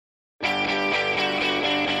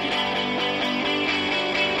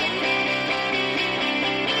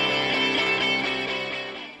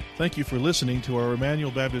Thank you for listening to our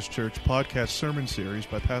Emmanuel Baptist Church podcast sermon series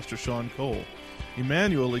by Pastor Sean Cole.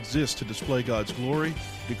 Emmanuel exists to display God's glory,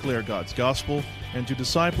 declare God's gospel, and to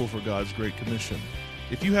disciple for God's Great Commission.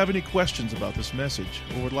 If you have any questions about this message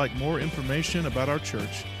or would like more information about our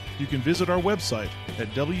church, you can visit our website at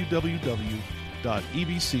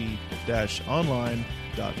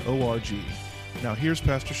www.ebc-online.org. Now here's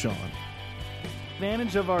Pastor Sean.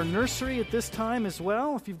 Advantage of our nursery at this time as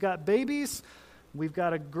well. If you've got babies, we've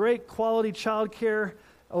got a great quality childcare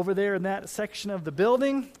over there in that section of the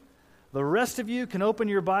building. The rest of you can open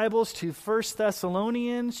your Bibles to 1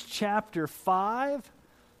 Thessalonians chapter 5.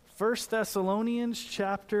 1 Thessalonians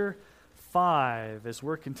chapter 5, as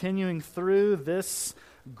we're continuing through this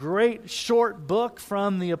great short book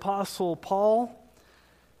from the Apostle Paul.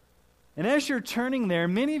 And as you're turning there,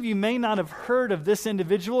 many of you may not have heard of this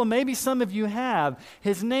individual. Maybe some of you have.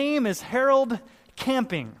 His name is Harold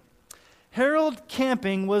Camping. Harold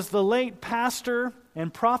Camping was the late pastor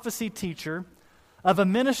and prophecy teacher of a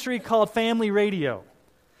ministry called Family Radio.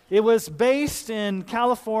 It was based in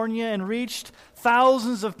California and reached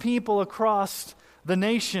thousands of people across the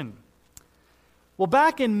nation. Well,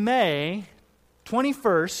 back in May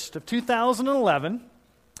 21st of 2011,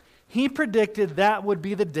 he predicted that would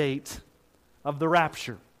be the date of the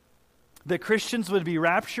rapture. That Christians would be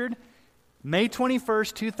raptured May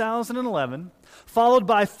 21st, 2011, followed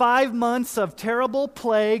by 5 months of terrible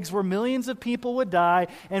plagues where millions of people would die,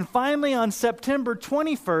 and finally on September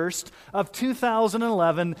 21st of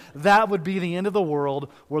 2011, that would be the end of the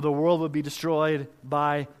world, where the world would be destroyed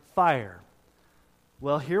by fire.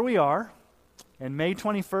 Well, here we are, and May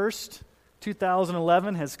 21st,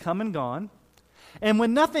 2011 has come and gone, and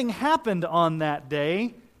when nothing happened on that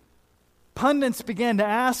day, pundits began to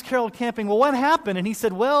ask Harold Camping, well, what happened? And he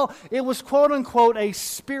said, well, it was quote-unquote a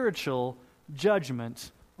spiritual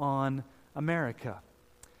judgment on America.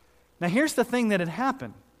 Now, here's the thing that had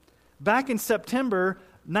happened. Back in September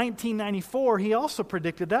 1994, he also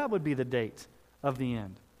predicted that would be the date of the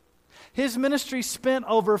end. His ministry spent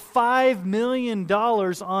over $5 million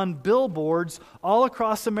on billboards all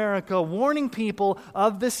across America, warning people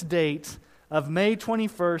of this date of May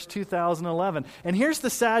 21st, 2011. And here's the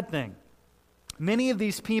sad thing. Many of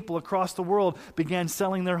these people across the world began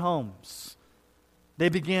selling their homes. They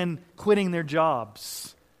began quitting their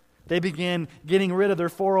jobs. They began getting rid of their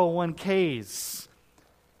 401ks.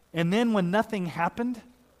 And then when nothing happened,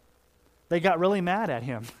 they got really mad at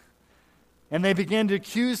him. And they began to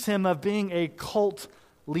accuse him of being a cult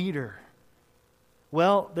leader.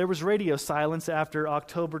 Well, there was radio silence after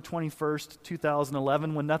October 21st,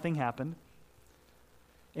 2011, when nothing happened.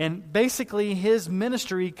 And basically, his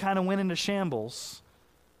ministry kind of went into shambles,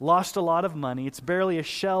 lost a lot of money. It's barely a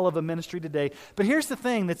shell of a ministry today. But here's the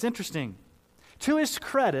thing that's interesting. To his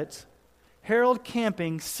credit, Harold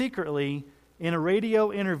Camping secretly, in a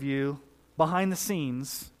radio interview behind the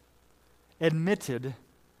scenes, admitted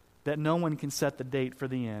that no one can set the date for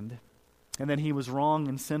the end, and that he was wrong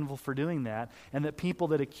and sinful for doing that, and that people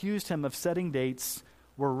that accused him of setting dates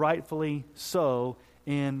were rightfully so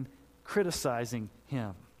in criticizing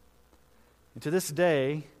him. And to this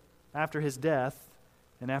day, after his death,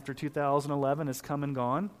 and after 2011 has come and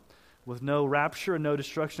gone, with no rapture and no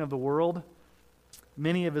destruction of the world,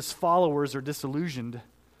 many of his followers are disillusioned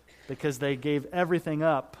because they gave everything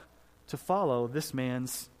up to follow this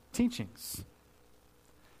man's teachings.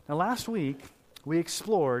 Now, last week, we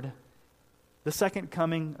explored the second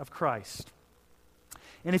coming of Christ.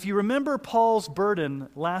 And if you remember, Paul's burden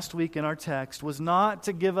last week in our text was not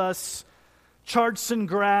to give us charts and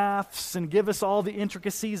graphs and give us all the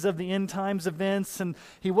intricacies of the end times events, and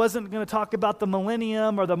he wasn't going to talk about the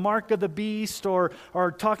millennium or the mark of the beast or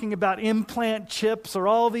talking about implant chips or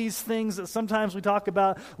all these things that sometimes we talk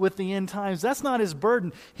about with the end times. That's not his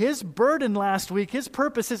burden. His burden last week, his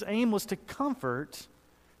purpose, his aim was to comfort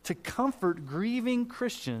grieving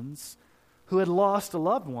Christians who had lost a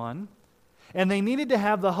loved one. And they needed to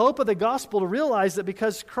have the hope of the gospel to realize that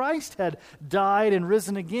because Christ had died and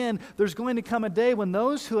risen again, there's going to come a day when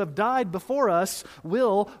those who have died before us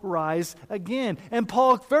will rise again. And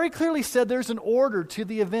Paul very clearly said there's an order to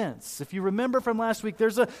the events. If you remember from last week,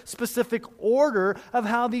 there's a specific order of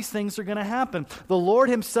how these things are going to happen. The Lord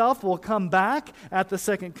himself will come back at the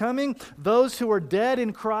second coming. Those who are dead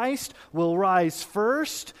in Christ will rise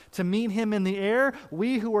first to meet him in the air.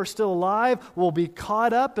 We who are still alive will be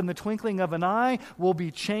caught up in the twinkling of an eye, will be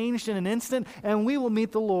changed in an instant, and we will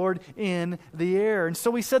meet the Lord in the air. And so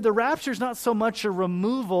we said the rapture is not so much a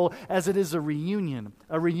removal as it is a reunion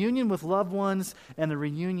with loved ones and a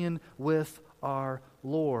reunion with our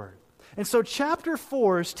Lord. And so chapter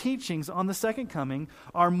 4's teachings on the second coming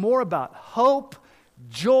are more about hope,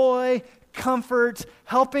 joy, comfort,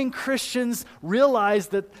 helping Christians realize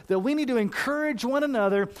that we need to encourage one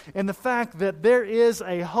another in the fact that there is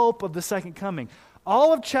a hope of the second coming.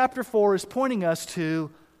 All of chapter 4 is pointing us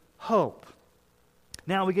to hope.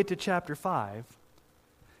 Now we get to chapter 5,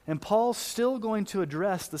 and Paul's still going to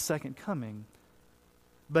address the second coming,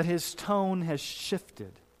 but his tone has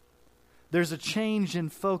shifted. There's a change in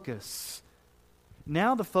focus.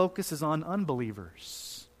 Now the focus is on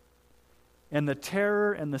unbelievers and the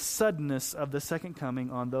terror and the suddenness of the second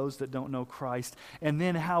coming on those that don't know Christ, and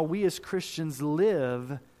then how we as Christians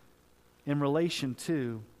live in relation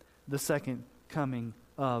to the second coming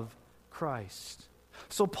of Christ.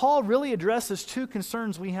 So Paul really addresses two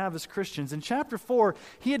concerns we have as Christians. In chapter 4,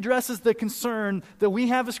 he addresses the concern that we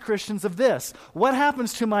have as Christians of this: what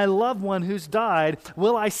happens to my loved one who's died?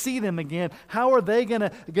 Will I see them again? How are they going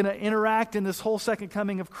to interact in this whole second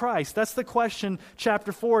coming of Christ? That's the question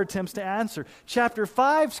chapter 4 attempts to answer. Chapter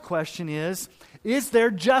 5's question is there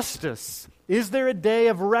justice? Is there a day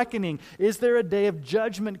of reckoning? Is there a day of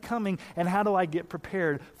judgment coming? And how do I get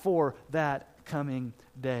prepared for that coming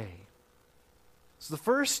day? So the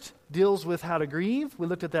first deals with how to grieve. We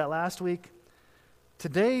looked at that last week.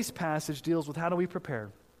 Today's passage deals with how do we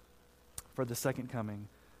prepare for the second coming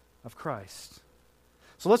of Christ.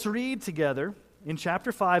 So let's read together in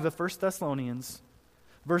chapter 5 of 1 Thessalonians,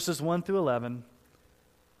 verses 1 through 11,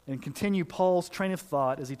 and continue Paul's train of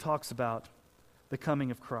thought as he talks about the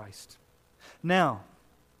coming of Christ. Now,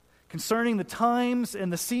 concerning the times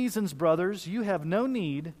and the seasons, brothers, you have no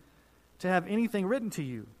need to have anything written to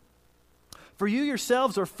you. For you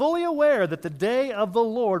yourselves are fully aware that the day of the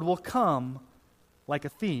Lord will come like a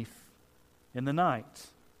thief in the night.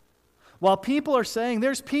 While people are saying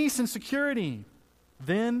there's peace and security,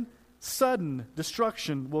 then sudden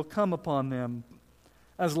destruction will come upon them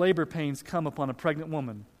as labor pains come upon a pregnant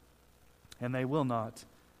woman, and they will not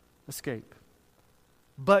escape.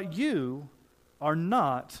 But you are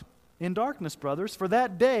not in darkness, brothers, for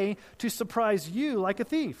that day to surprise you like a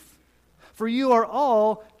thief. For you are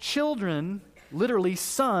all children, literally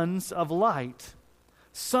sons of light,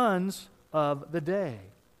 sons of the day.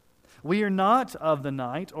 We are not of the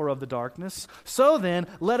night or of the darkness. So then,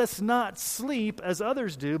 let us not sleep as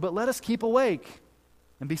others do, but let us keep awake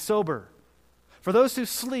and be sober. For those who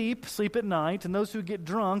sleep, sleep at night, and those who get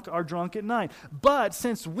drunk are drunk at night. But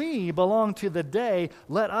since we belong to the day,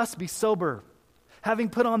 let us be sober, having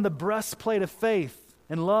put on the breastplate of faith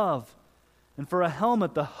and love, and for a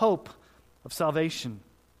helmet the hope of salvation.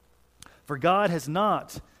 For God has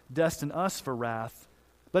not destined us for wrath,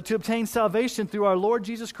 but to obtain salvation through our Lord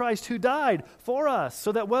Jesus Christ, who died for us,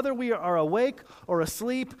 so that whether we are awake or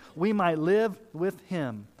asleep, we might live with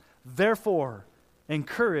him. Therefore,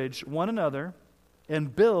 encourage one another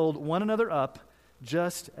and build one another up,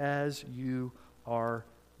 just as you are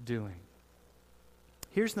doing.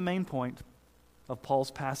 Here's the main point of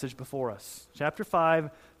Paul's passage before us. Chapter 5,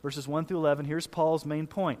 verses 1 through 11, here's Paul's main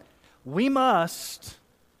point. We must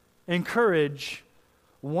encourage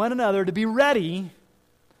one another to be ready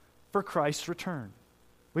for Christ's return.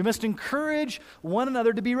 We must encourage one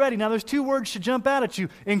another to be ready. Now, there's two words to jump out at you: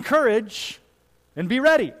 encourage and be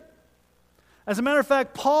ready. As a matter of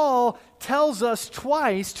fact, Paul tells us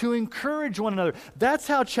twice to encourage one another. That's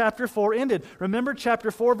how chapter 4 ended. Remember chapter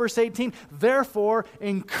 4, verse 18? Therefore,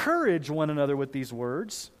 encourage one another with these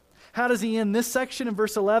words. How does he end this section in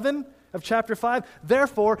verse 11 of chapter 5?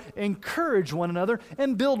 Therefore, encourage one another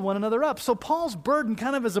and build one another up. So Paul's burden,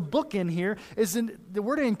 kind of as a bookend here, is that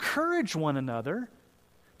we're to encourage one another,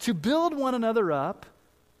 to build one another up,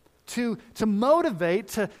 to motivate,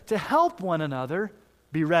 to help one another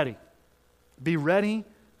be ready. Be ready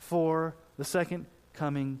for the second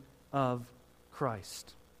coming of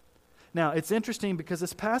Christ. Now, it's interesting because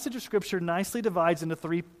this passage of Scripture nicely divides into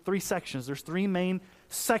three sections. There's three main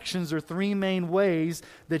sections or three main ways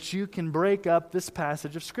that you can break up this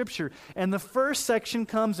passage of Scripture. And the first section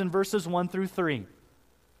comes in verses 1 through 3.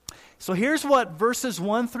 So here's what verses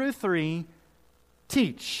 1 through 3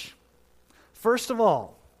 teach. First of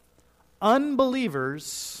all,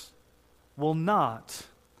 unbelievers will not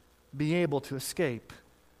be able to escape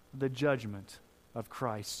the judgment of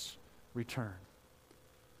Christ's return.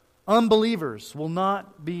 Unbelievers will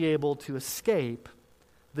not be able to escape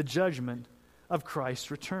the judgment of Christ's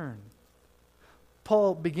return.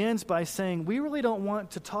 Paul begins by saying, we really don't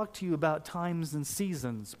want to talk to you about times and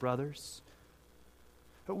seasons, brothers.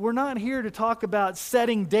 We're not here to talk about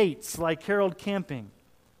setting dates like Harold Camping.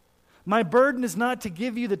 My burden is not to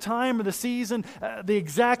give you the time or the season, the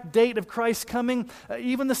exact date of Christ's coming.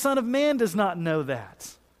 Even the Son of Man does not know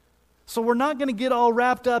that. So we're not going to get all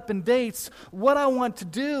wrapped up in dates. What I want to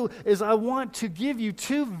do is I want to give you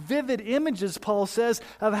two vivid images, Paul says,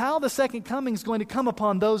 of how the second coming is going to come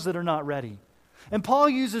upon those that are not ready. And Paul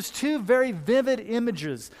uses two very vivid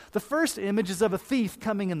images. The first image is of a thief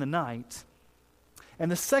coming in the night.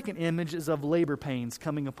 And the second image is of labor pains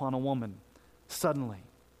coming upon a woman suddenly.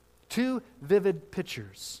 Two vivid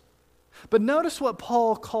pictures. But notice what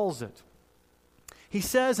Paul calls it. He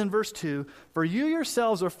says in verse 2, "For you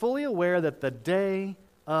yourselves are fully aware that the day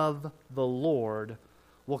of the Lord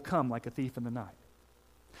will come like a thief in the night."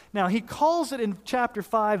 Now, he calls it in chapter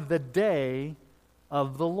 5 the day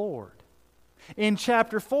of the Lord. In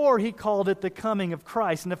chapter 4, he called it the coming of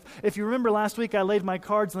Christ. And if you remember last week, I laid my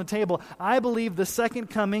cards on the table. I believe the second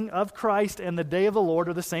coming of Christ and the day of the Lord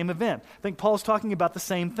are the same event. I think Paul's talking about the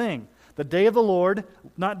same thing. The day of the Lord,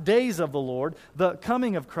 not days of the Lord. The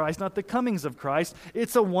coming of Christ, not the comings of Christ.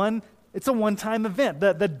 It's a one-time event,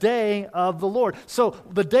 the day of the Lord. So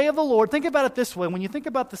the day of the Lord, think about it this way. When you think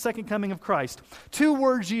about the second coming of Christ, two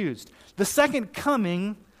words used. The second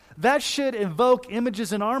coming, that should evoke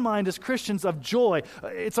images in our mind as Christians of joy.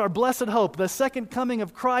 It's our blessed hope. The second coming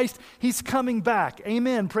of Christ, He's coming back.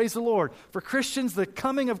 Amen. Praise the Lord. For Christians, the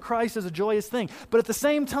coming of Christ is a joyous thing. But at the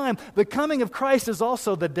same time, the coming of Christ is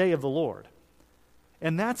also the day of the Lord.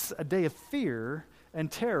 And that's a day of fear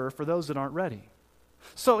and terror for those that aren't ready.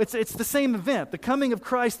 So it's the same event. The coming of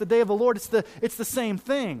Christ, the day of the Lord, it's the same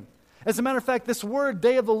thing. As a matter of fact, this word,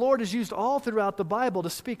 day of the Lord, is used all throughout the Bible to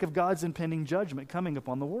speak of God's impending judgment coming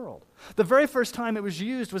upon the world. The very first time it was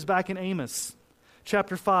used was back in Amos,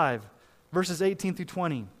 chapter 5, verses 18 through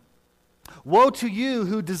 20. "Woe to you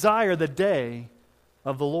who desire the day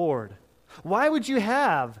of the Lord. Why would you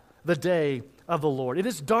have the day of the Lord? It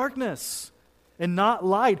is darkness and not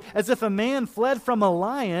light, as if a man fled from a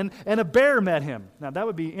lion and a bear met him." Now, that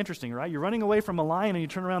would be interesting, right? You're running away from a lion and you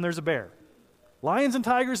turn around, there's a bear. Lions and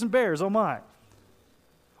tigers and bears, oh my.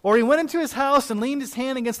 Or he went into his house and leaned his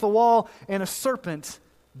hand against the wall, and a serpent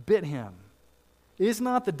bit him. Is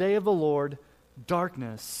not the day of the Lord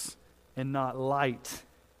darkness and not light,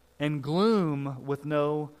 and gloom with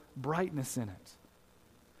no brightness in it?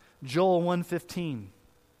 Joel 1:15.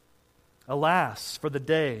 "Alas, for the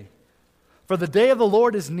day of the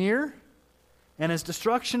Lord is near, and his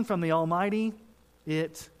destruction from the Almighty,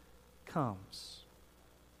 it comes."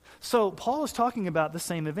 So Paul is talking about the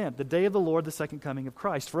same event, the day of the Lord, the second coming of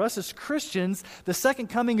Christ. For us as Christians, the second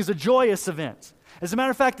coming is a joyous event. As a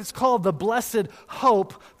matter of fact, it's called the blessed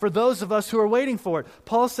hope for those of us who are waiting for it.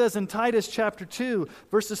 Paul says in Titus chapter 2,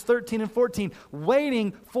 verses 13 and 14,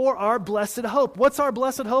 waiting for our blessed hope. What's our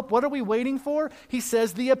blessed hope? What are we waiting for? He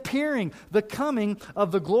says the appearing, the coming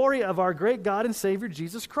of the glory of our great God and Savior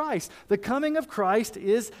Jesus Christ. The coming of Christ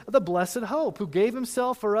is the blessed hope, who gave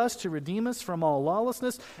himself for us to redeem us from all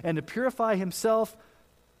lawlessness and to purify himself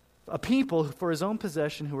a people for his own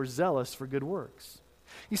possession who are zealous for good works.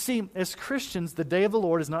 You see, as Christians, the day of the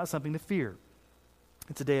Lord is not something to fear.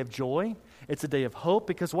 It's a day of joy. It's a day of hope,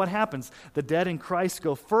 because what happens? The dead in Christ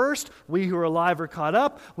go first. We who are alive are caught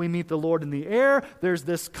up. We meet the Lord in the air. There's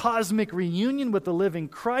this cosmic reunion with the living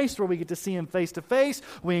Christ where we get to see him face to face.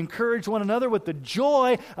 We encourage one another with the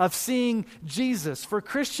joy of seeing Jesus. For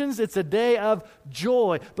Christians, it's a day of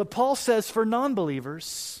joy. But Paul says for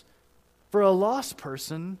non-believers, for a lost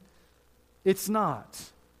person, it's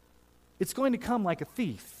not. It's going to come like a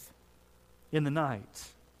thief in the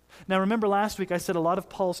night. Now, remember last week I said a lot of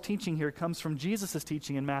Paul's teaching here comes from Jesus'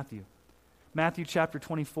 teaching in Matthew. Matthew chapter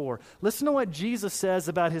 24. Listen to what Jesus says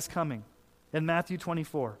about his coming in Matthew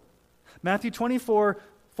 24. Matthew 24,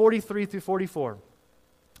 43 through 44.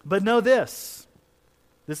 "But know this,"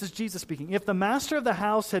 this is Jesus speaking, "if the master of the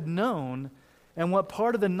house had known in what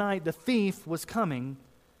part of the night the thief was coming,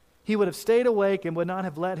 he would have stayed awake and would not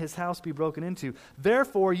have let his house be broken into.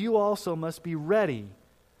 Therefore, you also must be ready,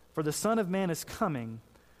 for the Son of Man is coming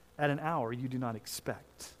at an hour you do not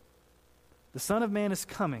expect." The Son of Man is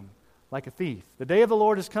coming like a thief. The day of the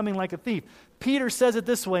Lord is coming like a thief. Peter says it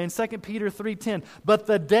this way in 2 Peter 3:10, "But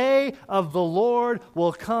the day of the Lord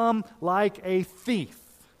will come like a thief.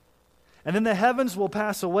 And then the heavens will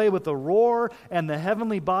pass away with a roar, and the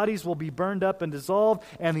heavenly bodies will be burned up and dissolved,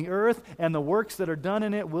 and the earth and the works that are done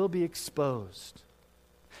in it will be exposed."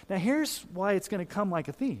 Now here's why it's going to come like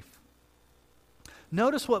a thief.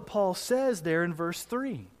 Notice what Paul says there in verse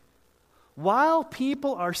 3. While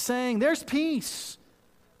people are saying, there's peace,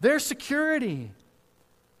 there's security,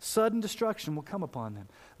 sudden destruction will come upon them.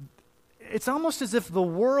 It's almost as if the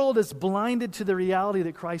world is blinded to the reality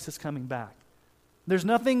that Christ is coming back. There's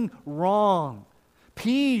nothing wrong.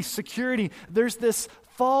 Peace, security. There's this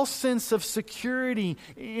false sense of security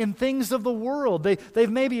in things of the world.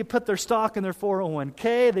 They've maybe put their stock in their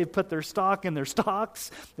 401k. They've put their stock in their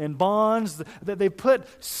stocks and bonds. They've put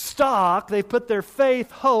stock, they've put their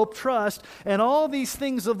faith, hope, trust, and all these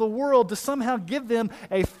things of the world to somehow give them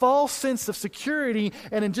a false sense of security.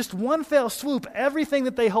 And in just one fell swoop, everything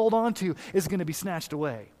that they hold on to is going to be snatched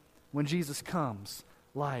away when Jesus comes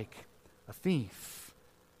like a thief.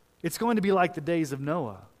 It's going to be like the days of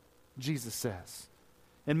Noah, Jesus says.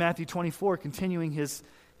 In Matthew 24, continuing his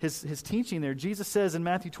teaching there, Jesus says in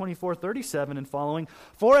Matthew 24:37 and following,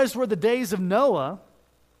 "For as were the days of Noah,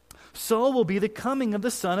 so will be the coming of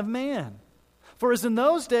the Son of Man. For as in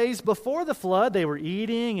those days before the flood, they were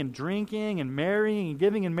eating and drinking and marrying and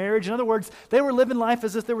giving in marriage." In other words, they were living life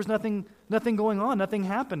as if there was nothing going on, nothing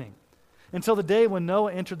happening, until the day when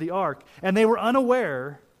Noah entered the ark. And they were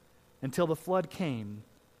unaware until the flood came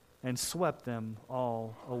and swept them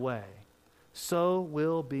all away. So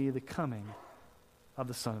will be the coming of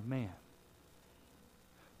the Son of Man.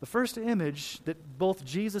 The first image that both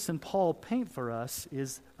Jesus and Paul paint for us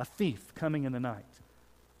is a thief coming in the night.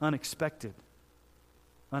 Unexpected.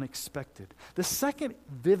 Unexpected. The second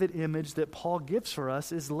vivid image that Paul gives for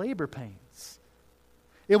us is labor pains.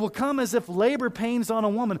 It will come as if labor pains on a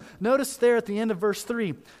woman. Notice there at the end of verse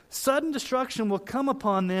 3, sudden destruction will come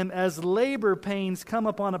upon them as labor pains come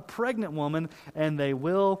upon a pregnant woman, and they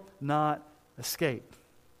will not escape.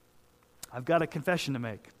 I've got a confession to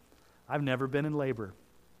make. I've never been in labor.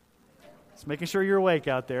 Just making sure you're awake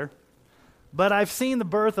out there. But I've seen the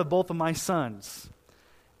birth of both of my sons.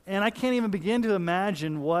 And I can't even begin to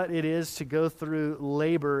imagine what it is to go through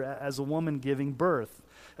labor as a woman giving birth.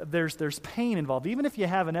 There's pain involved. Even if you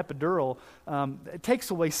have an epidural, it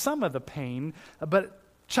takes away some of the pain. But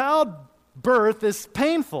childbirth is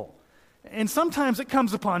painful. And sometimes it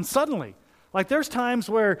comes upon suddenly. Like there's times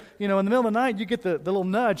where, in the middle of the night, you get the little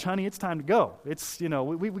nudge, honey, it's time to go. It's,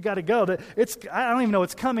 we got to go. I don't even know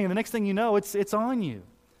it's coming. And the next thing you know, it's on you.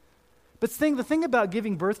 But the thing about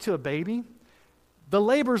giving birth to a baby, the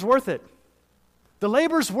labor's worth it. The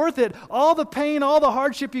labor's worth it. All the pain, all the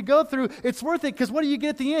hardship you go through, it's worth it because what do you get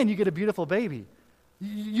at the end? You get a beautiful baby.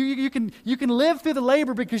 You can live through the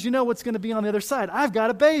labor because you know what's going to be on the other side. I've got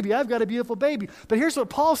a baby. I've got a beautiful baby. But here's what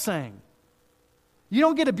Paul's saying. You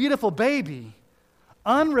don't get a beautiful baby.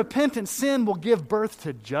 Unrepentant sin will give birth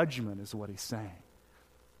to judgment, is what he's saying.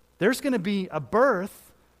 There's going to be a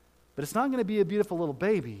birth, but it's not going to be a beautiful little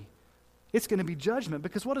baby. It's going to be judgment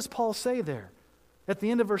because what does Paul say there? At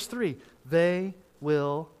the end of verse 3, they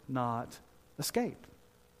will not escape.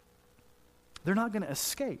 They're not going to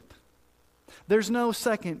escape. There's no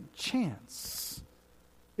second chance.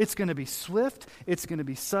 It's going to be swift. It's going to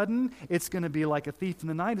be sudden. It's going to be like a thief in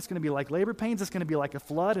the night. It's going to be like labor pains. It's going to be like a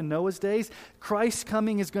flood in Noah's days. Christ's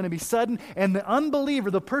coming is going to be sudden. And the unbeliever,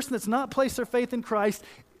 the person that's not placed their faith in Christ,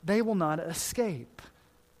 they will not escape.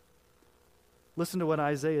 Listen to what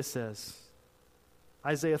Isaiah says.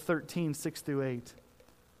 Isaiah 13, 6-8.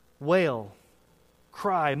 Wail,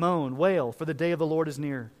 cry, moan, wail, for the day of the Lord is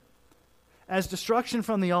near. As destruction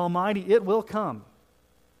from the Almighty, it will come.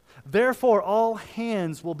 Therefore, all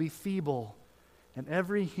hands will be feeble, and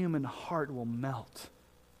every human heart will melt.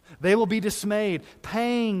 They will be dismayed.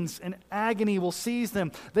 Pangs and agony will seize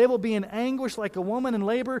them. They will be in anguish like a woman in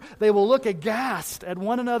labor. They will look aghast at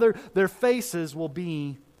one another. Their faces will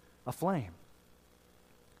be aflame.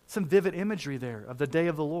 Some vivid imagery there of the day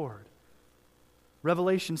of the Lord.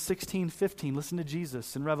 Revelation 16:15. Listen to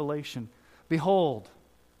Jesus in Revelation. Behold,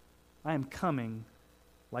 I am coming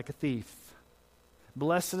like a thief.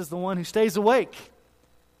 Blessed is the one who stays awake,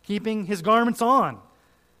 keeping his garments on,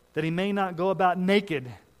 that he may not go about naked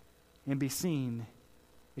and be seen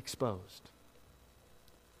exposed.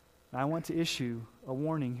 Now, I want to issue a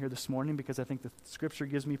warning here this morning because I think the Scripture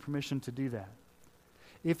gives me permission to do that.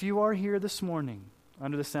 If you are here this morning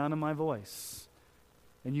under the sound of my voice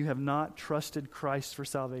and you have not trusted Christ for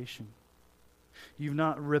salvation, you've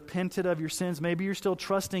not repented of your sins. Maybe you're still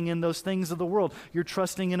trusting in those things of the world. You're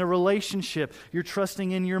trusting in a relationship. You're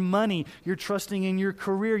trusting in your money. You're trusting in your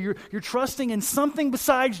career. You're trusting in something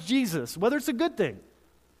besides Jesus, whether it's a good thing.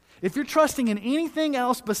 If you're trusting in anything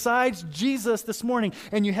else besides Jesus this morning,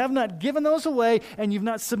 and you have not given those away, and you've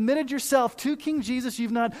not submitted yourself to King Jesus,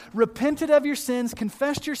 you've not repented of your sins,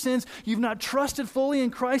 confessed your sins, you've not trusted fully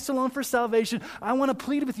in Christ alone for salvation, I want to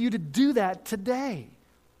plead with you to do that today.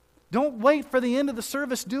 Don't wait for the end of the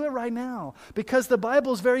service. Do it right now. Because the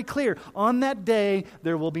Bible is very clear. On that day,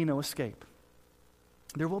 there will be no escape.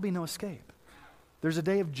 There will be no escape. There's a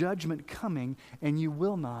day of judgment coming, and you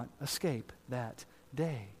will not escape that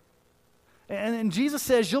day. And Jesus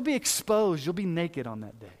says you'll be exposed. You'll be naked on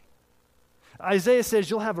that day. Isaiah says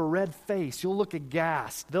you'll have a red face. You'll look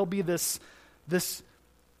aghast. There'll be this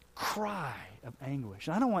cry of anguish.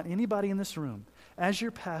 I don't want anybody in this room, as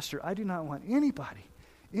your pastor, I do not want anybody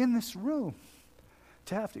in this room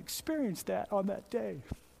to have to experience that on that day.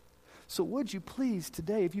 So would you please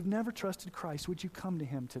today, if you've never trusted Christ, would you come to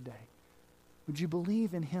him today? Would you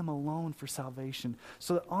believe in him alone for salvation?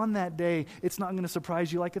 So that on that day, it's not going to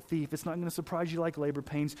surprise you like a thief. It's not going to surprise you like labor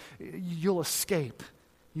pains. You'll escape.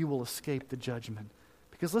 You will escape the judgment.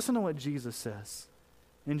 Because listen to what Jesus says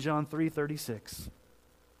in John 3:36.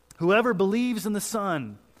 Whoever believes in the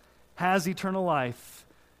Son has eternal life.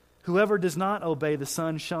 Whoever does not obey the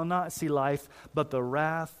Son shall not see life, but the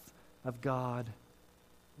wrath of God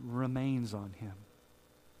remains on him.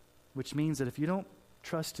 Which means that if you don't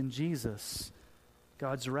trust in Jesus,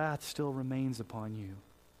 God's wrath still remains upon you,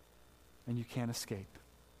 and you can't escape.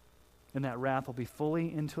 And that wrath will be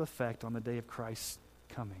fully into effect on the day of Christ's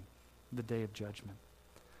coming, the day of judgment.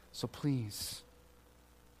 So please,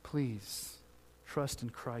 please trust in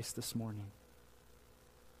Christ this morning.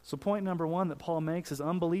 So point number one that Paul makes is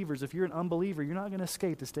unbelievers. If you're an unbeliever, you're not going to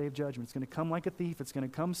escape this day of judgment. It's going to come like a thief. It's going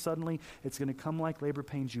to come suddenly. It's going to come like labor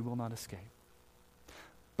pains. You will not escape.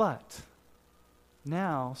 But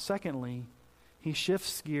now, secondly, he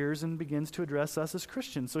shifts gears and begins to address us as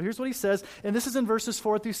Christians. So here's what he says, and this is in verses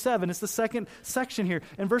 4 through 7. It's the second section here.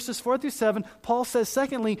 In verses 4 through 7, Paul says,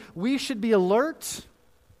 secondly, we should be alert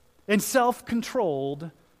and self-controlled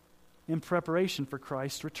in preparation for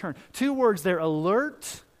Christ's return. Two words there,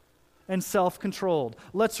 alert and self-controlled.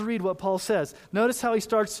 Let's read what Paul says. Notice how he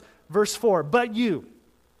starts verse 4. But you,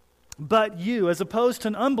 as opposed to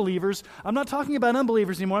unbelievers, I'm not talking about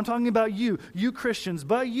unbelievers anymore, I'm talking about you Christians.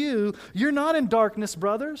 But you're not in darkness,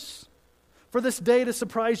 brothers, for this day to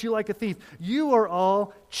surprise you like a thief. You are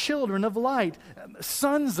all children of light,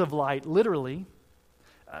 sons of light, literally,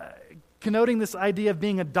 connoting this idea of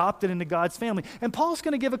being adopted into God's family. And Paul's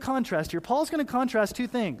going to give a contrast here. Paul's going to contrast two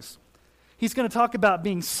things. He's going to talk about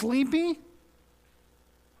being sleepy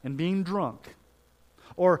and being drunk,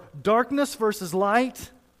 or darkness versus light,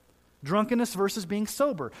 drunkenness versus being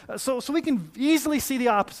sober. So we can easily see the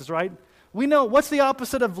opposites, right? We know what's the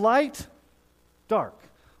opposite of light? Dark.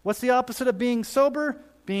 What's the opposite of being sober?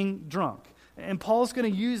 Being drunk. And Paul's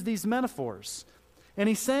going to use these metaphors. And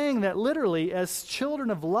he's saying that literally, as children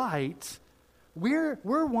of light, we're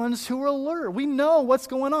ones who are alert. We know what's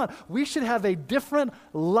going on. We should have a different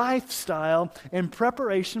lifestyle in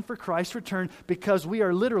preparation for Christ's return because we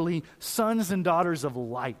are literally sons and daughters of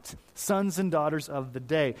light, sons and daughters of the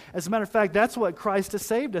day. As a matter of fact, that's what Christ has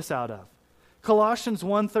saved us out of. Colossians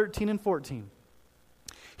 1:13 and 14.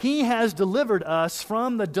 He has delivered us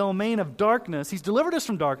from the domain of darkness. He's delivered us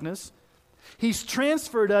from darkness. He's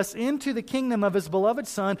transferred us into the kingdom of His beloved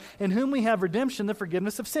Son, in whom we have redemption, the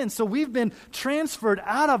forgiveness of sins. So we've been transferred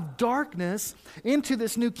out of darkness into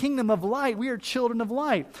this new kingdom of light. We are children of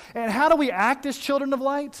light. And how do we act as children of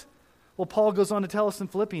light? Well, Paul goes on to tell us in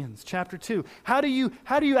Philippians chapter 2. How do you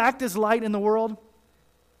act as light in the world?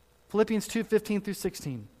 Philippians 2:15 through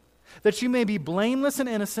 16. That you may be blameless and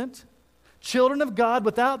innocent, children of God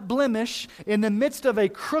without blemish in the midst of a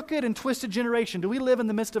crooked and twisted generation. Do we live in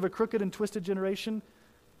the midst of a crooked and twisted generation?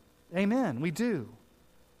 Amen, we do.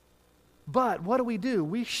 But what do?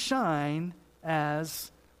 We shine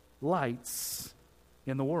as lights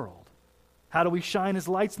in the world. How do we shine as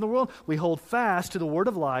lights in the world? We hold fast to the word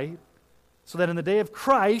of light so that in the day of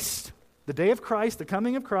Christ, the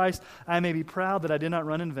coming of Christ, I may be proud that I did not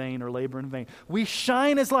run in vain or labor in vain. We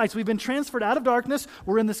shine as lights. We've been transferred out of darkness.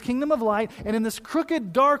 We're in this kingdom of light. And in this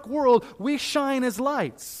crooked, dark world, we shine as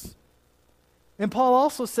lights. And Paul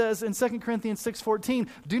also says in 2 Corinthians 6:14,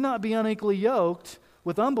 do not be unequally yoked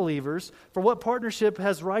with unbelievers, for what partnership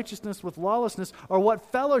has righteousness with lawlessness, or what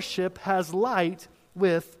fellowship has light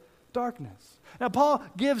with darkness? Now, Paul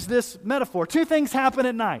gives this metaphor. Two things happen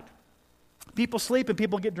at night. People sleep and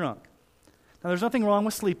people get drunk. Now, there's nothing wrong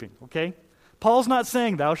with sleeping, okay? Paul's not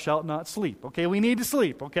saying, thou shalt not sleep, okay? We need to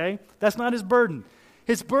sleep, okay? That's not his burden.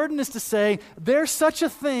 His burden is to say, there's such a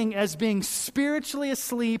thing as being spiritually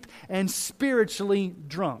asleep and spiritually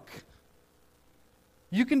drunk.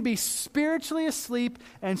 You can be spiritually asleep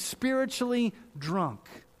and spiritually drunk.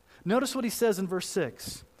 Notice what he says in verse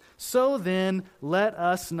 6. So then, let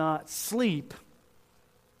us not sleep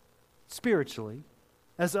spiritually,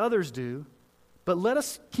 as others do, but let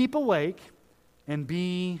us keep awake and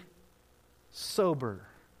be sober.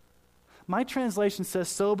 My translation says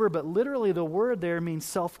sober, but literally the word there means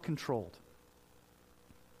self-controlled.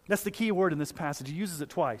 That's the key word in this passage. He uses it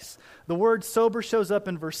twice. The word sober shows up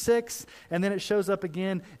in verse 6, and then it shows up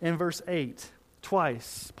again in verse 8.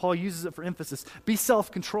 Twice, Paul uses it for emphasis. Be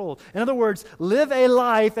self-controlled. In other words, live a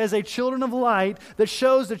life as a children of light that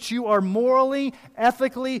shows that you are morally,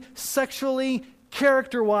 ethically, sexually,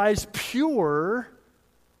 character-wise pure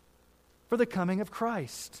for the coming of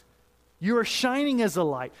Christ. You are shining as a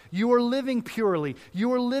light. You are living purely.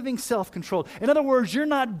 You are living self-controlled. In other words, you're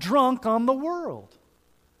not drunk on the world.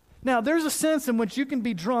 Now, there's a sense in which you can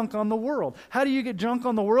be drunk on the world. How do you get drunk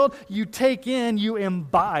on the world? You take in, you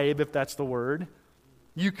imbibe, if that's the word.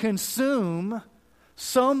 You consume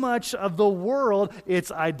so much of the world,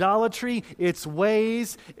 its idolatry, its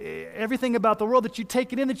ways, everything about the world that you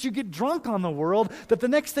take it in, that you get drunk on the world, that the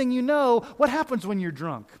next thing you know, what happens when you're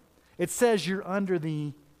drunk? It says you're under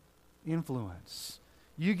the influence.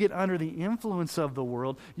 You get under the influence of the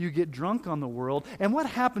world. You get drunk on the world. And what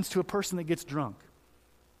happens to a person that gets drunk?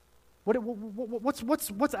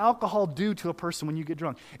 What's alcohol do to a person when you get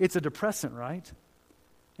drunk? It's a depressant, right?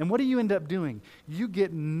 And what do you end up doing? You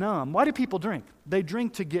get numb. Why do people drink? They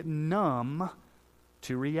drink to get numb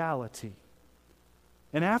to reality.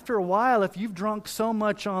 And after a while, if you've drunk so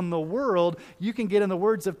much on the world, you can get, in the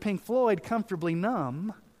words of Pink Floyd, comfortably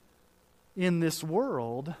numb in this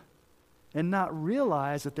world and not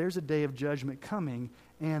realize that there's a day of judgment coming,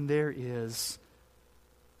 and there is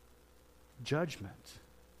judgment.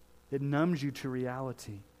 It numbs you to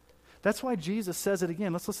reality. That's why Jesus says it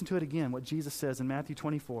again. Let's listen to it again, what Jesus says in Matthew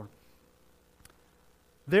 24.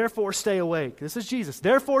 Therefore, stay awake. This is Jesus.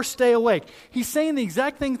 Therefore, stay awake. He's saying the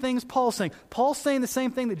exact things Paul's saying. Paul's saying the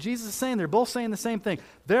same thing that Jesus is saying. They're both saying the same thing.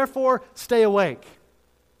 Therefore, stay awake.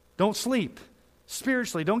 Don't sleep.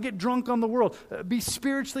 Spiritually, don't get drunk on the world. Be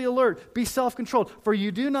spiritually alert. Be self-controlled. For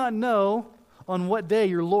you do not know on what day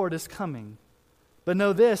your Lord is coming. But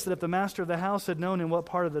know this, that if the master of the house had known in what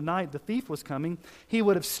part of the night the thief was coming, he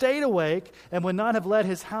would have stayed awake and would not have let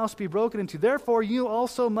his house be broken into. Therefore, you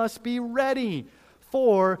also must be ready,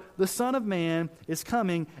 for the Son of Man is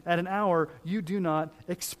coming at an hour you do not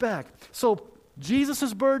expect. So,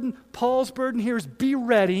 Jesus' burden, Paul's burden here is be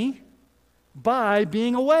ready by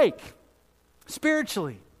being awake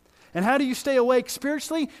spiritually. And how do you stay awake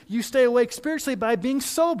spiritually? You stay awake spiritually by being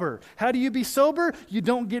sober. How do you be sober? You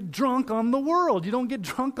don't get drunk on the world. You don't get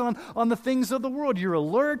drunk on the things of the world. You're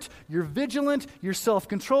alert, you're vigilant, you're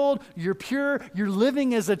self-controlled, you're pure, you're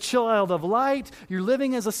living as a child of light, you're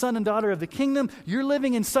living as a son and daughter of the kingdom. You're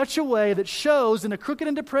living in such a way that shows in a crooked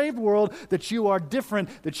and depraved world that you are different,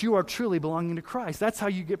 that you are truly belonging to Christ. That's how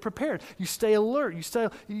you get prepared. You stay alert,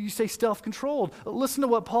 you stay self-controlled. Listen to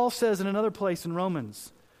what Paul says in another place in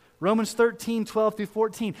Romans 13, 12 through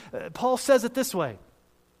 14. Paul says it this way.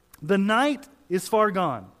 The night is far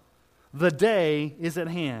gone. The day is at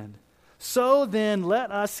hand. So then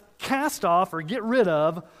let us cast off or get rid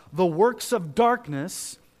of the works of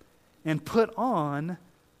darkness and put on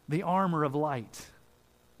the armor of light.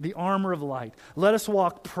 The armor of light. Let us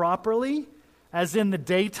walk properly as in the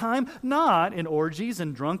daytime, not in orgies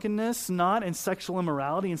and drunkenness, not in sexual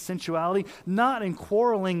immorality and sensuality, not in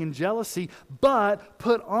quarreling and jealousy, but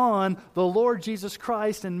put on the Lord Jesus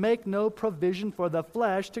Christ and make no provision for the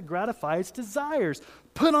flesh to gratify its desires.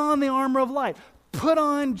 Put on the armor of light. Put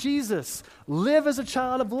on Jesus. Live as a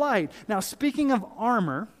child of light. Now, speaking of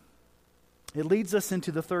armor, it leads us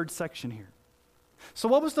into the third section here. So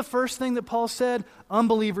what was the first thing that Paul said?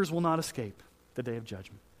 Unbelievers will not escape the day of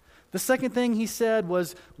judgment. The second thing he said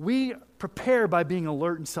was, we prepare by being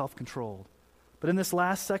alert and self-controlled. But in this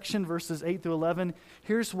last section, verses 8 through 11,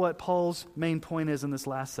 here's what Paul's main point is in this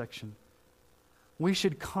last section. We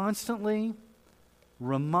should constantly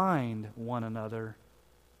remind one another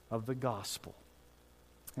of the gospel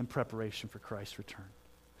in preparation for Christ's return.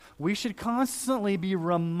 We should constantly be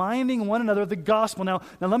reminding one another of the gospel. Now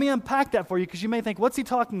let me unpack that for you, because you may think, what's he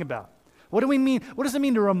talking about? What do we mean? What does it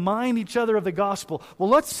mean to remind each other of the gospel? Well,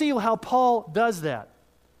 let's see how Paul does that.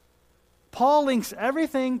 Paul links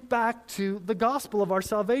everything back to the gospel of our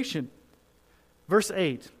salvation. Verse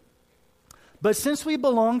 8. But since we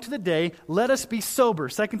belong to the day, let us be sober.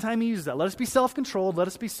 Second time he uses that. Let us be self-controlled. Let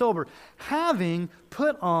us be sober. Having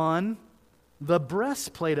put on the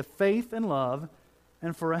breastplate of faith and love,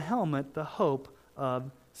 and for a helmet, the hope of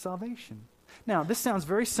salvation. Now, this sounds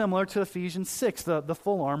very similar to Ephesians 6, the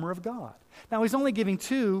full armor of God. Now, he's only giving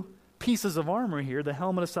two pieces of armor here, the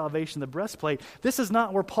helmet of salvation, the breastplate. This is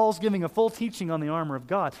not where Paul's giving a full teaching on the armor of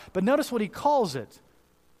God. But notice what he calls it.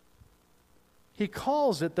 He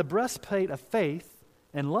calls it the breastplate of faith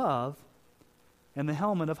and love and the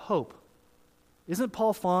helmet of hope. Isn't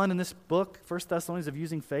Paul fond in this book, 1 Thessalonians, of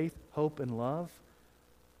using faith, hope, and love?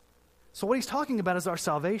 So what he's talking about is our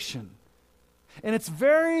salvation. And it's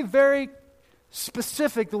very, very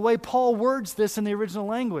specific the way Paul words this in the original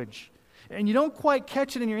language. and you don't quite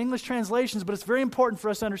catch it in your English translations, but it's very important for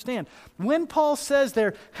us to understand. When Paul says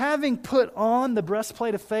there, having put on the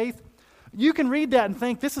breastplate of faith, you can read that and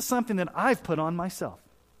think, this is something that I've put on myself.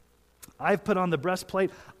 I've put on the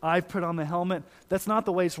breastplate, I've put on the helmet. That's not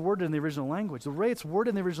the way it's worded in the original language. The way it's worded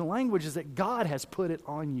in the original language is that God has put it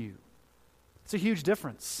on you. It's a huge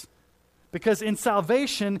difference. Because in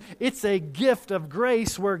salvation, it's a gift of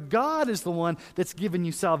grace where God is the one that's given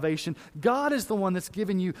you salvation. God is the one that's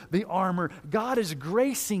given you the armor. God is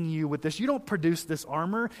gracing you with this. You don't produce this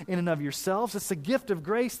armor in and of yourselves. It's a gift of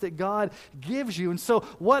grace that God gives you. And so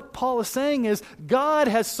what Paul is saying is God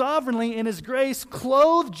has sovereignly in His grace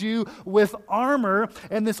clothed you with armor,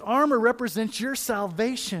 and this armor represents your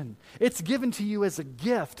salvation. It's given to you as a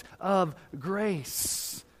gift of grace.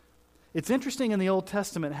 It's interesting in the Old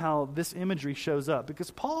Testament how this imagery shows up,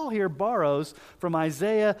 because Paul here borrows from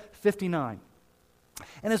Isaiah 59.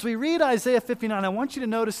 And as we read Isaiah 59, I want you to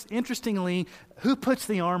notice, interestingly, who puts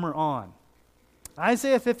the armor on.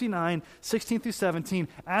 Isaiah 59, 16 through 17.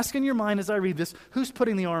 Ask in your mind as I read this, who's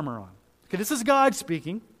putting the armor on? Okay, this is God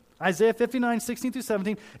speaking. Isaiah 59, 16 through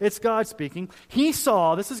 17, it's God speaking. He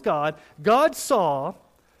saw, this is God saw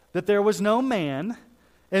that there was no man,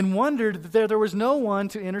 and wondered that there was no one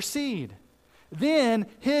to intercede. Then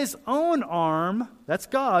His own arm, that's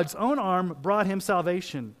God's own arm, brought Him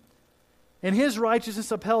salvation. And His righteousness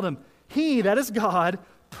upheld Him. He, that is God,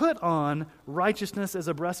 put on righteousness as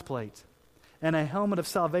a breastplate, and a helmet of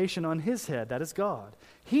salvation on His head, that is God.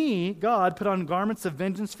 He, God, put on garments of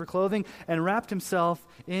vengeance for clothing, and wrapped Himself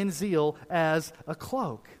in zeal as a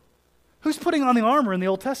cloak. Who's putting on the armor in the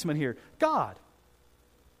Old Testament here? God.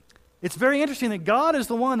 It's very interesting that God is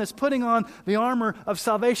the one that's putting on the armor of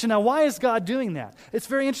salvation. Now, why is God doing that? It's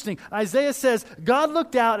very interesting. Isaiah says, God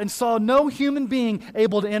looked out and saw no human being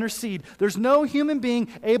able to intercede. There's no human being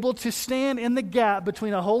able to stand in the gap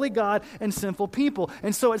between a holy God and sinful people.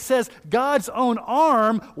 And so it says God's own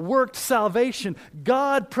arm worked salvation.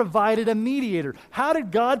 God provided a mediator. How did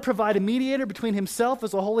God provide a mediator between Himself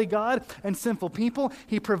as a holy God and sinful people?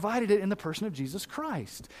 He provided it in the person of Jesus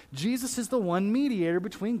Christ. Jesus is the one mediator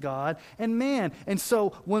between God and man. And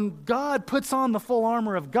so when God puts on the full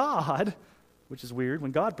armor of God, which is weird,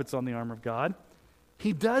 when God puts on the armor of God,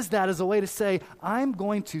 He does that as a way to say, I'm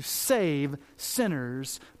going to save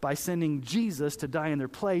sinners by sending Jesus to die in their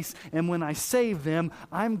place. And when I save them,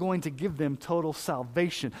 I'm going to give them total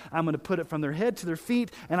salvation. I'm going to put it from their head to their feet,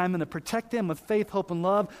 and I'm going to protect them with faith, hope, and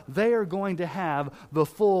love. They are going to have the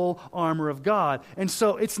full armor of God. And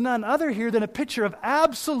so it's none other here than a picture of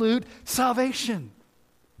absolute salvation.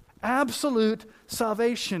 Absolute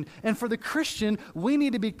salvation. And for the Christian, we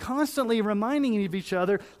need to be constantly reminding each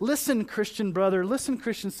other, listen, Christian brother, listen,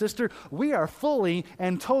 Christian sister, we are fully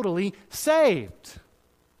and totally saved.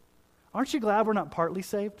 Aren't you glad we're not partly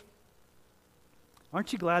saved?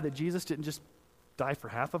 Aren't you glad that Jesus didn't just die for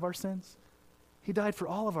half of our sins? He died for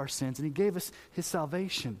all of our sins, and He gave us His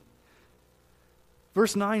salvation.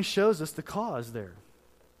 Verse 9 shows us the cause there.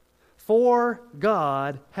 For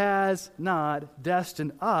God has not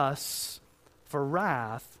destined us for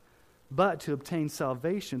wrath, but to obtain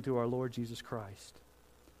salvation through our Lord Jesus Christ.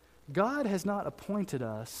 God has not appointed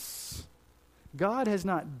us, God has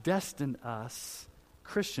not destined us,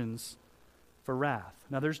 Christians, for wrath.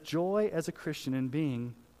 Now there's joy as a Christian in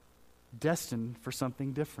being destined for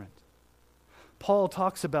something different. Paul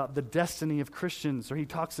talks about the destiny of Christians, or he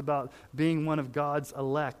talks about being one of God's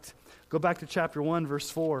elect. Go back to chapter 1, verse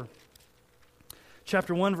 4.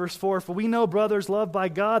 Chapter 1, verse 4, for we know, brothers, loved by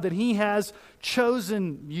God, that He has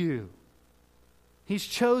chosen you. He's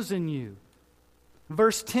chosen you.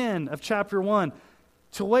 Verse 10 of chapter 1,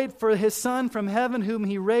 to wait for His Son from heaven, whom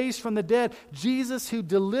He raised from the dead, Jesus, who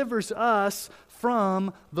delivers us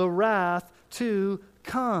from the wrath to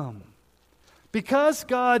come. Because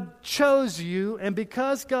God chose you, and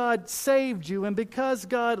because God saved you, and because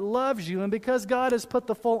God loves you, and because God has put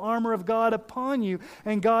the full armor of God upon you,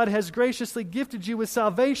 and God has graciously gifted you with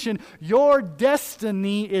salvation, your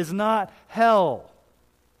destiny is not hell.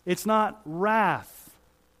 It's not wrath.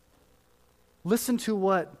 Listen to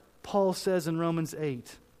what Paul says in Romans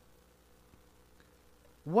 8.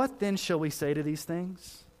 What then shall we say to these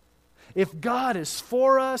things? If God is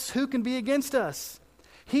for us, who can be against us?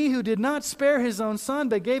 He who did not spare His own Son,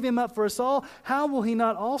 but gave Him up for us all, how will He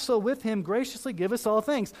not also with Him graciously give us all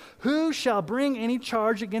things? Who shall bring any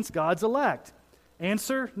charge against God's elect?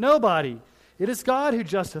 Answer, nobody. It is God who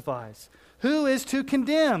justifies. Who is to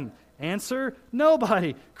condemn? Answer,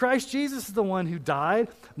 nobody. Christ Jesus is the one who died.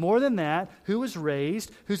 More than that, who was raised,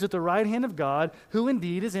 who's at the right hand of God, who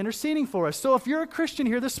indeed is interceding for us. So if you're a Christian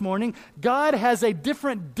here this morning, God has a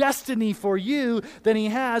different destiny for you than he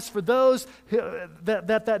has for those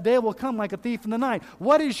that day will come like a thief in the night.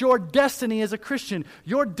 What is your destiny as a Christian?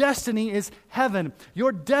 Your destiny is heaven.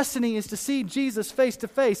 Your destiny is to see Jesus face to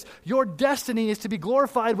face. Your destiny is to be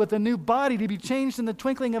glorified with a new body, to be changed in the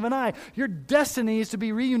twinkling of an eye. Your destiny is to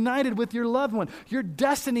be reunited with your loved one. Your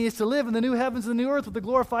destiny is to live in the new heavens and the new earth with a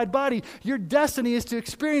glorified body. Your destiny is to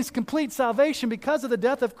experience complete salvation because of the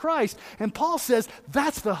death of Christ. And Paul says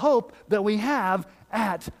that's the hope that we have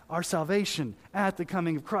at our salvation, at the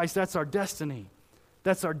coming of Christ. That's our destiny.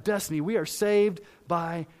 That's our destiny. We are saved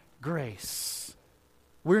by grace.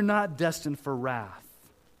 We're not destined for wrath.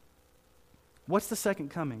 What's the second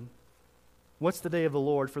coming? What's the day of the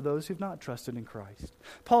Lord for those who've not trusted in Christ?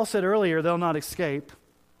 Paul said earlier, they'll not escape.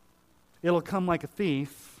 It'll come like a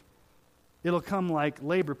thief. It'll come like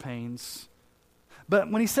labor pains.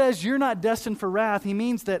 But when he says you're not destined for wrath, he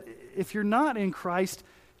means that if you're not in Christ,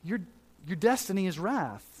 your destiny is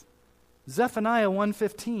wrath. Zephaniah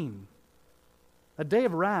 1:15. A day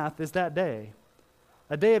of wrath is that day.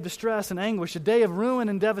 A day of distress and anguish, a day of ruin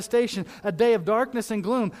and devastation, a day of darkness and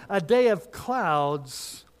gloom, a day of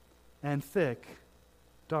clouds and thick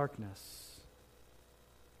darkness.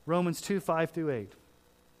 Romans 2:5-8.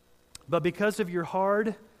 But because of your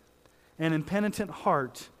hard and impenitent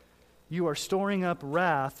heart, you are storing up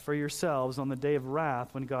wrath for yourselves on the day of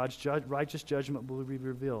wrath when God's righteous judgment will be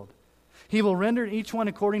revealed. He will render each one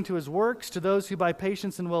according to his works. To those who by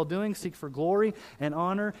patience and well-doing seek for glory and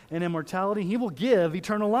honor and immortality, he will give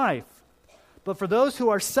eternal life. But for those who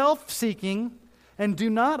are self-seeking and do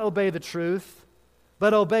not obey the truth,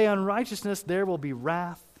 but obey unrighteousness, there will be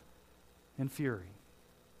wrath and fury.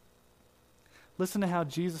 Listen to how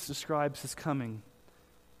Jesus describes his coming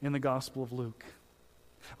in the Gospel of Luke.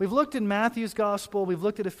 We've looked in Matthew's Gospel, we've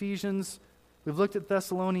looked at Ephesians, we've looked at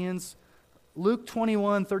Thessalonians. Luke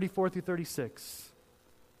 21:34-36.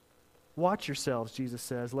 Watch yourselves, Jesus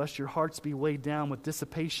says, lest your hearts be weighed down with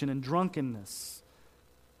dissipation and drunkenness,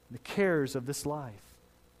 the cares of this life.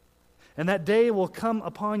 And that day will come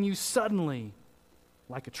upon you suddenly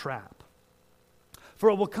like a trap. For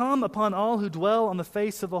it will come upon all who dwell on the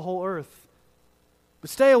face of the whole earth. But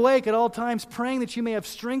stay awake at all times, praying that you may have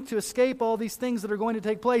strength to escape all these things that are going to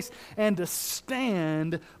take place and to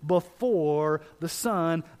stand before the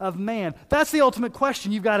Son of Man. That's the ultimate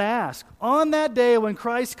question you've got to ask. On that day when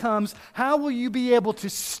Christ comes, how will you be able to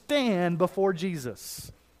stand before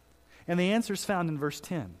Jesus? And the answer is found in verse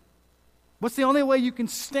 10. What's the only way you can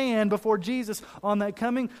stand before Jesus on that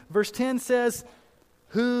coming? Verse 10 says,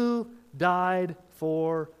 who died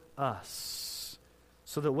for us,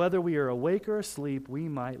 so that whether we are awake or asleep, we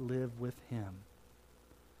might live with him.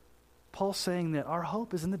 Paul's saying that our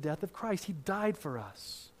hope is in the death of Christ. He died for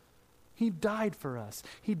us. He died for us.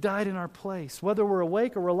 He died in our place. Whether we're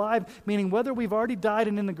awake or we're alive, meaning whether we've already died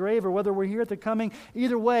and in the grave or whether we're here at the coming,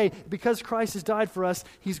 either way, because Christ has died for us,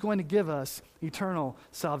 he's going to give us eternal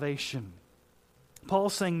salvation.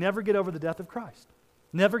 Paul's saying never get over the death of Christ.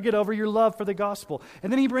 Never get over your love for the gospel.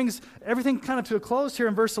 And then he brings everything kind of to a close here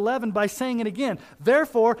in verse 11 by saying it again.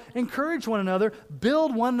 Therefore, encourage one another,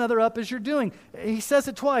 build one another up as you're doing. He says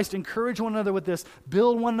it twice. Encourage one another with this.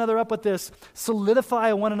 Build one another up with this.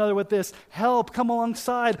 Solidify one another with this. Help, come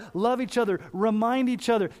alongside, love each other, remind each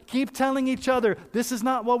other. Keep telling each other, this is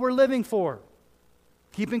not what we're living for.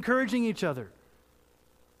 Keep encouraging each other.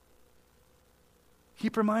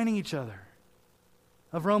 Keep reminding each other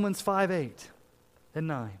of Romans 5:8. and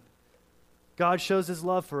 9. God shows his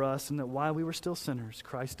love for us and that while we were still sinners,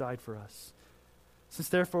 Christ died for us. Since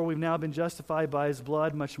therefore we've now been justified by his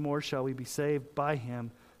blood, much more shall we be saved by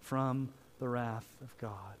him from the wrath of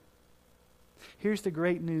God. Here's the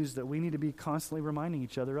great news that we need to be constantly reminding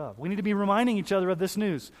each other of. We need to be reminding each other of this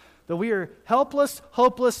news, that we are helpless,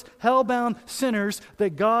 hopeless, hell-bound sinners,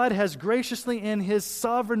 that God has graciously in his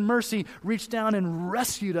sovereign mercy reached down and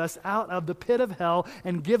rescued us out of the pit of hell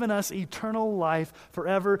and given us eternal life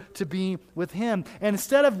forever to be with him. And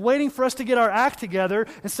instead of waiting for us to get our act together,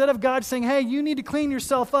 instead of God saying, hey, you need to clean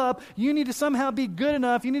yourself up, you need to somehow be good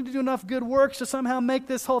enough, you need to do enough good works to somehow make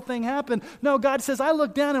this whole thing happen. No, God says, I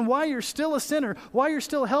look down and while you're still a sinner, while you're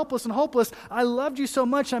still helpless and hopeless, I loved you so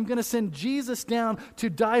much, I'm going to send Jesus down to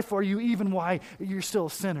die for you even while you're still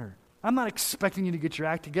a sinner. I'm not expecting you to get your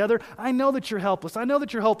act together. I know that you're helpless. I know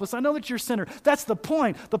that you're hopeless. I know that you're a sinner. That's the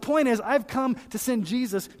point. The point is I've come to send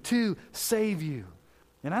Jesus to save you.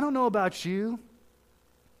 And I don't know about you,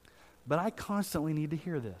 but I constantly need to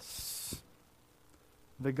hear this.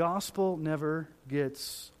 The gospel never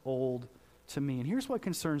gets old to me. And here's what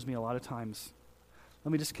concerns me a lot of times.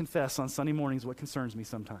 Let me just confess on Sunday mornings what concerns me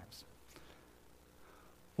sometimes.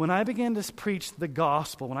 When I begin to preach the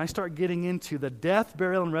gospel, when I start getting into the death,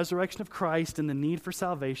 burial, and resurrection of Christ and the need for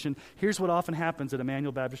salvation, here's what often happens at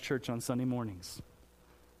Emmanuel Baptist Church on Sunday mornings.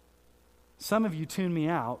 Some of you tune me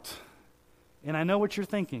out, and I know what you're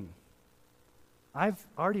thinking. I've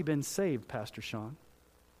already been saved, Pastor Sean.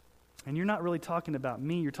 And you're not really talking about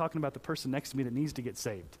me, you're talking about the person next to me that needs to get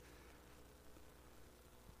saved.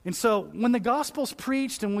 And so when the gospel's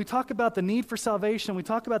preached and we talk about the need for salvation, we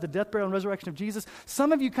talk about the death, burial, and resurrection of Jesus,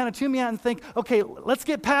 some of you kind of tune me out and think, okay, let's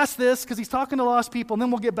get past this because he's talking to lost people and then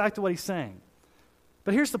we'll get back to what he's saying.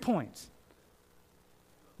 But here's the point.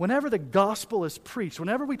 Whenever the gospel is preached,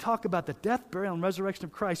 whenever we talk about the death, burial, and resurrection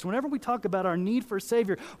of Christ, whenever we talk about our need for a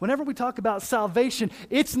Savior, whenever we talk about salvation,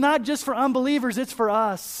 it's not just for unbelievers, it's for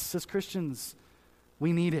us as Christians.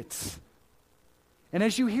 We need it. And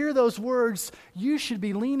as you hear those words, you should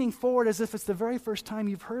be leaning forward as if it's the very first time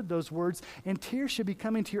you've heard those words, and tears should be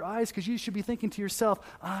coming to your eyes because you should be thinking to yourself,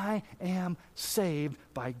 I am saved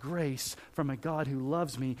by grace from a God who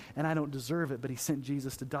loves me, and I don't deserve it, but he sent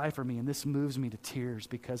Jesus to die for me, and this moves me to tears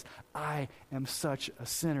because I am such a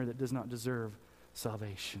sinner that does not deserve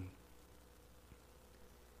salvation.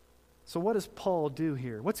 So what does Paul do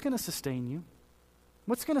here? What's going to sustain you?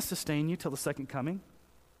 What's going to sustain you till the second coming?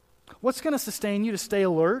 What's going to sustain you to stay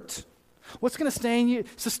alert? What's going to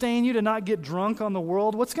sustain you to not get drunk on the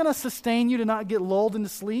world? What's going to sustain you to not get lulled into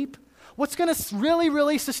sleep? What's going to really,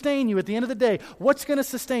 really sustain you at the end of the day? What's going to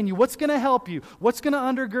sustain you? What's going to help you? What's going to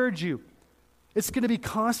undergird you? It's going to be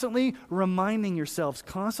constantly reminding yourselves,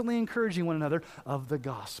 constantly encouraging one another of the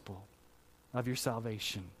gospel, of your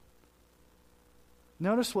salvation.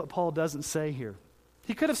 Notice what Paul doesn't say here.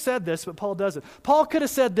 He could have said this, but Paul doesn't. Paul could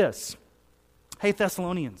have said this. Hey,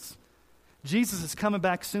 Thessalonians, Jesus is coming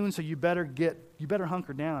back soon, so you better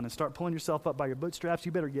hunker down and start pulling yourself up by your bootstraps.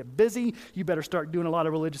 You better get busy. You better start doing a lot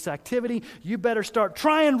of religious activity. You better start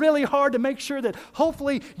trying really hard to make sure that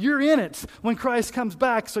hopefully you're in it when Christ comes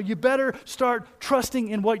back. So you better start trusting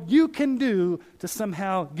in what you can do to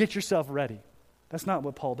somehow get yourself ready. That's not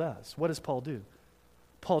what Paul does. What does Paul do?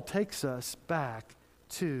 Paul takes us back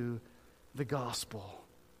to the gospel.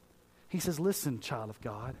 He says, listen, child of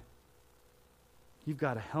God. You've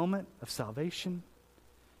got a helmet of salvation.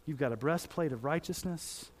 You've got a breastplate of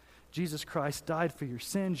righteousness. Jesus Christ died for your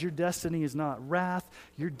sins. Your destiny is not wrath.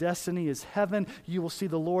 Your destiny is heaven. You will see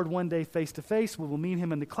the Lord one day face to face. We will meet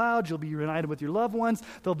him in the clouds. You'll be united with your loved ones.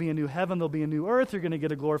 There'll be a new heaven. There'll be a new earth. You're going to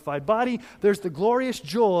get a glorified body. There's the glorious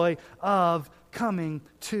joy of coming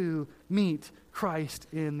to meet Christ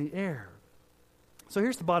in the air. So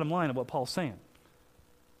here's the bottom line of what Paul's saying.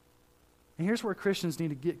 And here's where Christians need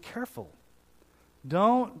to get careful.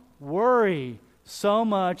 Don't worry so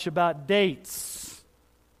much about dates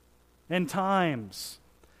and times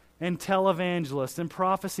and televangelists and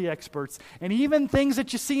prophecy experts and even things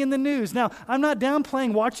that you see in the news. Now, I'm not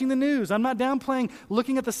downplaying watching the news. I'm not downplaying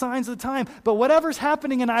looking at the signs of the time. But whatever's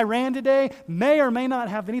happening in Iran today may or may not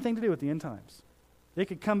have anything to do with the end times. It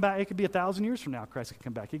could come back. It could be 1,000 years from now Christ could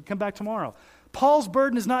come back. He could come back tomorrow. Paul's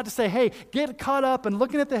burden is not to say, hey, get caught up and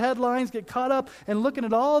looking at the headlines, get caught up and looking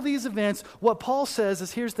at all these events. What Paul says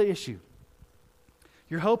is, here's the issue.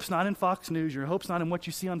 Your hope's not in Fox News. Your hope's not in what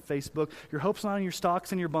you see on Facebook. Your hope's not in your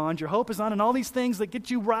stocks and your bonds. Your hope is not in all these things that get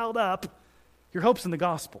you riled up. Your hope's in the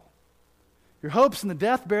gospel. Your hope's in the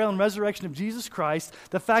death, burial, and resurrection of Jesus Christ,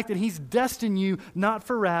 the fact that he's destined you not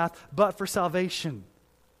for wrath, but for salvation.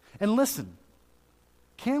 And listen,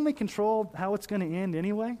 can we control how it's going to end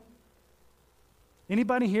anyway?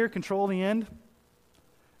 Anybody here control the end?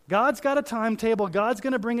 God's got a timetable. God's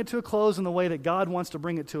going to bring it to a close in the way that God wants to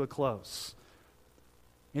bring it to a close.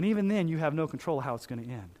 And even then, you have no control of how it's going to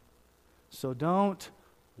end. So don't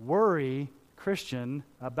worry, Christian,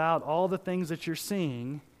 about all the things that you're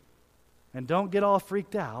seeing, and don't get all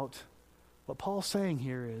freaked out. What Paul's saying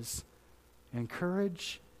here is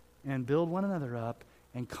encourage and build one another up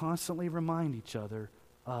and constantly remind each other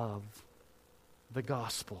of the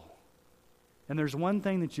gospel. And there's one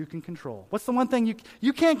thing that you can control. What's the one thing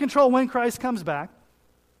you can't control when Christ comes back?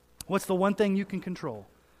 What's the one thing you can control?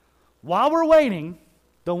 While we're waiting,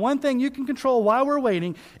 the one thing you can control while we're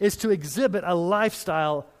waiting is to exhibit a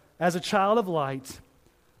lifestyle as a child of light,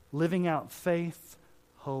 living out faith,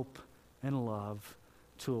 hope, and love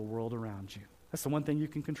to a world around you. That's the one thing you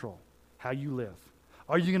can control, how you live.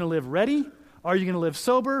 Are you going to live ready? Are you going to live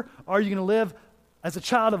sober? Are you going to live as a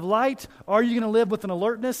child of light? Are you going to live with an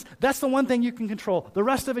alertness? That's the one thing you can control. The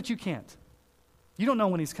rest of it you can't. You don't know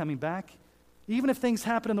when he's coming back. Even if things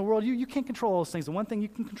happen in the world, you can't control all those things. The one thing you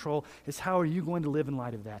can control is how are you going to live in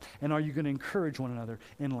light of that? And are you going to encourage one another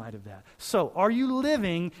in light of that? So, are you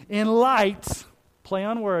living in light, play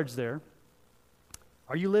on words there,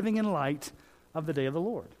 are you living in light of the day of the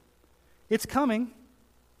Lord? It's coming,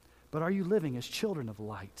 but are you living as children of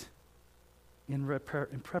light in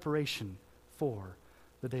preparation for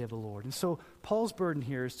the day of the Lord? And so Paul's burden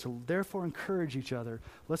here is to therefore encourage each other.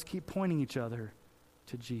 Let's keep pointing each other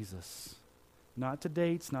to Jesus. Not to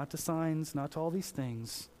dates, not to signs, not to all these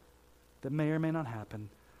things that may or may not happen.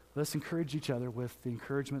 Let's encourage each other with the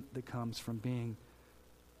encouragement that comes from being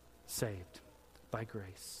saved by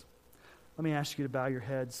grace. Let me ask you to bow your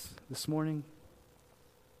heads this morning.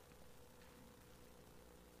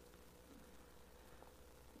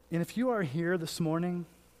 And if you are here this morning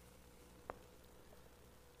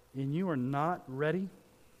and you are not ready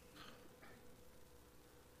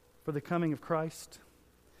for the coming of Christ,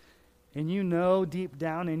 and you know deep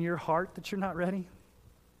down in your heart that you're not ready,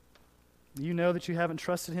 you know that you haven't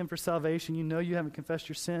trusted Him for salvation, you know you haven't confessed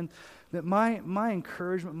your sin, that my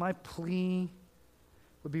encouragement, my plea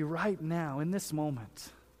would be right now, in this moment,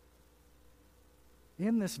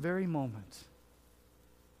 in this very moment,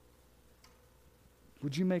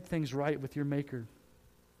 would you make things right with your Maker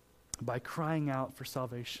by crying out for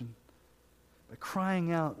salvation, by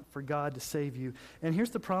crying out for God to save you? And here's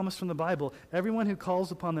the promise from the Bible. Everyone who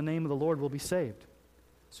calls upon the name of the Lord will be saved.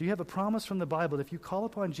 So you have a promise from the Bible that if you call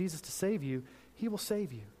upon Jesus to save you, He will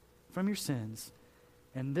save you from your sins.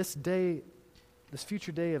 And this day, this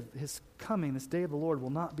future day of His coming, this day of the Lord will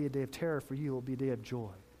not be a day of terror for you. It will be a day of joy.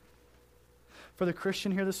 For the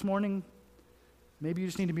Christian here this morning, maybe you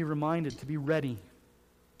just need to be reminded to be ready,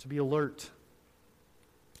 to be alert,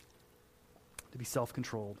 to be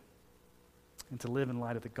self-controlled, and to live in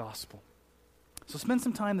light of the gospel. So spend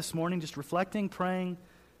some time this morning just reflecting, praying,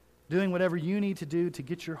 doing whatever you need to do to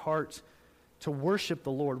get your heart to worship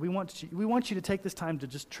the Lord. We want you to take this time to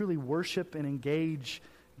just truly worship and engage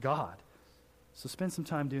God. So spend some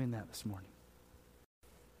time doing that this morning.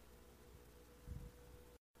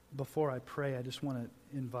 Before I pray, I just want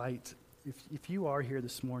to invite, if you are here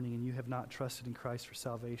this morning and you have not trusted in Christ for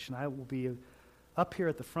salvation, I will be up here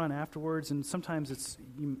at the front afterwards, and sometimes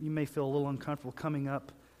you may feel a little uncomfortable coming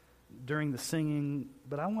up during the singing,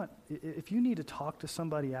 but if you need to talk to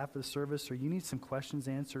somebody after the service, or you need some questions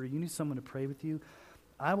answered, or you need someone to pray with you,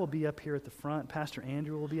 I will be up here at the front. Pastor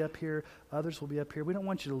Andrew will be up here. Others will be up here. We don't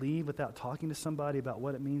want you to leave without talking to somebody about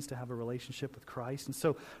what it means to have a relationship with Christ. And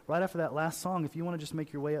so right after that last song, if you want to just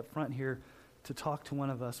make your way up front here to talk to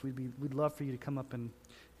one of us, we'd love for you to come up and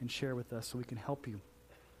share with us so we can help you,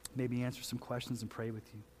 maybe answer some questions and pray with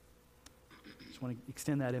you. Just want to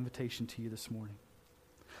extend that invitation to you this morning.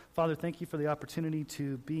 Father, thank you for the opportunity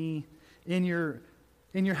to be in your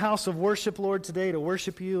house of worship, Lord, today, to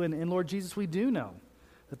worship you. And Lord Jesus, we do know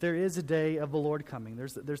that there is a day of the Lord coming.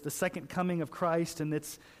 There's the second coming of Christ, and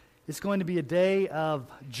it's going to be a day of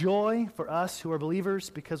joy for us who are believers,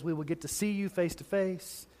 because we will get to see you face to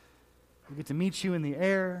face. We'll get to meet you in the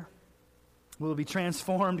air. We will be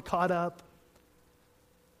transformed, caught up.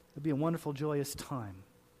 It'll be a wonderful, joyous time.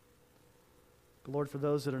 But Lord, for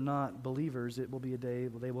those that are not believers, it will be a day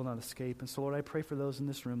they will not escape. And so, Lord, I pray for those in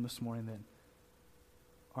this room this morning that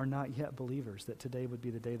are not yet believers, that today would be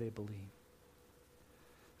the day they believe.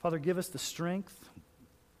 Father, give us the strength,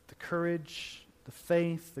 the courage, the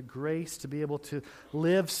faith, the grace to be able to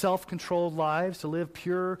live self-controlled lives, to live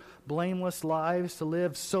pure, blameless lives, to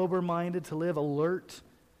live sober-minded, to live alert,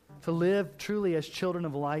 to live truly as children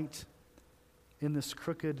of light in this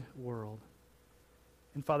crooked world.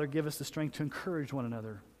 And Father, give us the strength to encourage one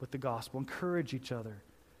another with the gospel, encourage each other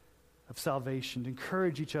of salvation,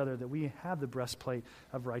 encourage each other that we have the breastplate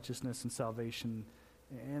of righteousness and salvation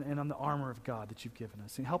and on the armor of God that you've given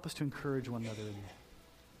us. And help us to encourage one another in you.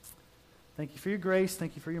 Thank you for your grace.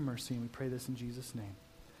 Thank you for your mercy. And we pray this in Jesus' name.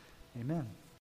 Amen.